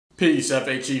Peace,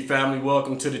 FHE family.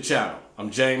 Welcome to the channel. I'm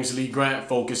James Lee Grant,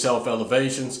 Focus Health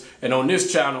Elevations, and on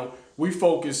this channel, we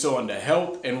focus on the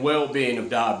health and well-being of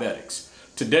diabetics.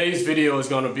 Today's video is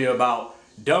going to be about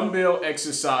dumbbell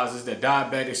exercises that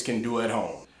diabetics can do at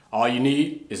home. All you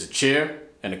need is a chair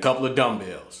and a couple of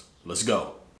dumbbells. Let's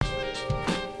go.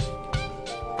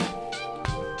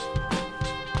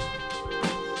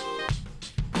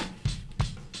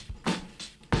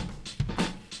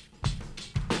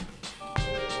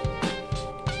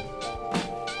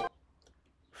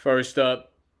 First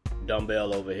up,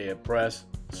 dumbbell overhead press.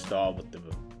 Start with the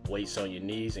weights on your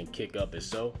knees and kick up as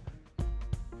so.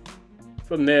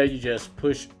 From there, you just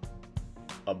push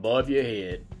above your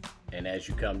head, and as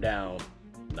you come down,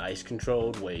 nice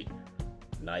controlled weight,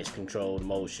 nice controlled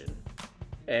motion,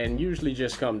 and usually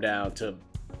just come down to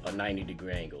a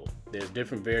 90-degree angle. There's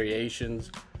different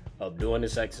variations of doing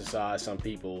this exercise. Some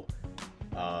people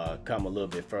come a little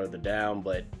bit further down,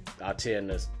 but I tend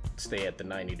to stay at the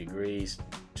 90 degrees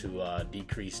to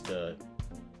decrease the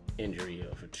injury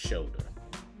of the shoulder.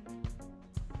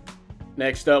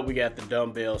 Next up, we got the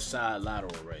dumbbell side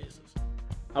lateral raises.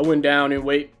 I went down in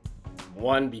weight,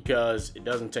 one, because it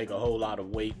doesn't take a whole lot of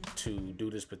weight to do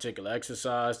this particular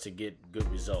exercise to get good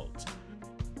results.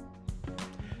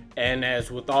 And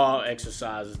as with all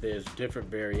exercises, there's different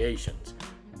variations.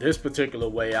 This particular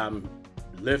way, I'm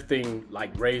lifting,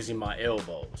 like raising my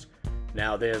elbows.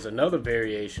 Now there's another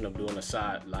variation of doing a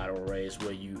side lateral raise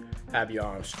where you have your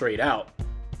arms straight out,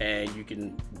 and you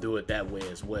can do it that way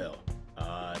as well.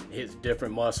 Hits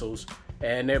different muscles,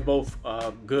 and they're both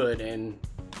good, and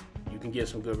you can get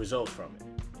some good results from it.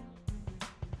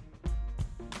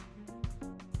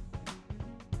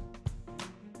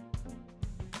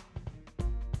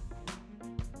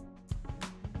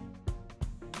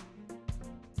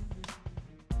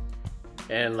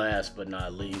 And last but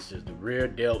not least is the rear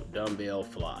delt dumbbell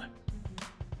fly.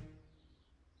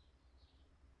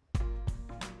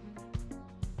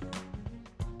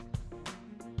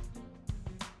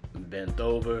 Bent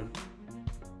over,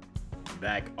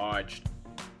 back arched,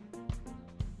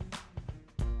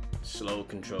 slow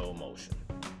control motion.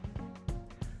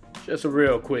 Just a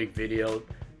real quick video.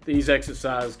 These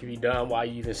exercises can be done while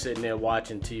you're even sitting there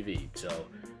watching TV. So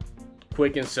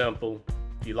quick and simple.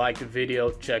 If you like the video,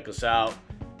 check us out.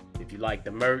 If you like the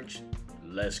merch,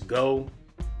 let's go.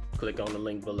 Click on the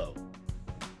link below.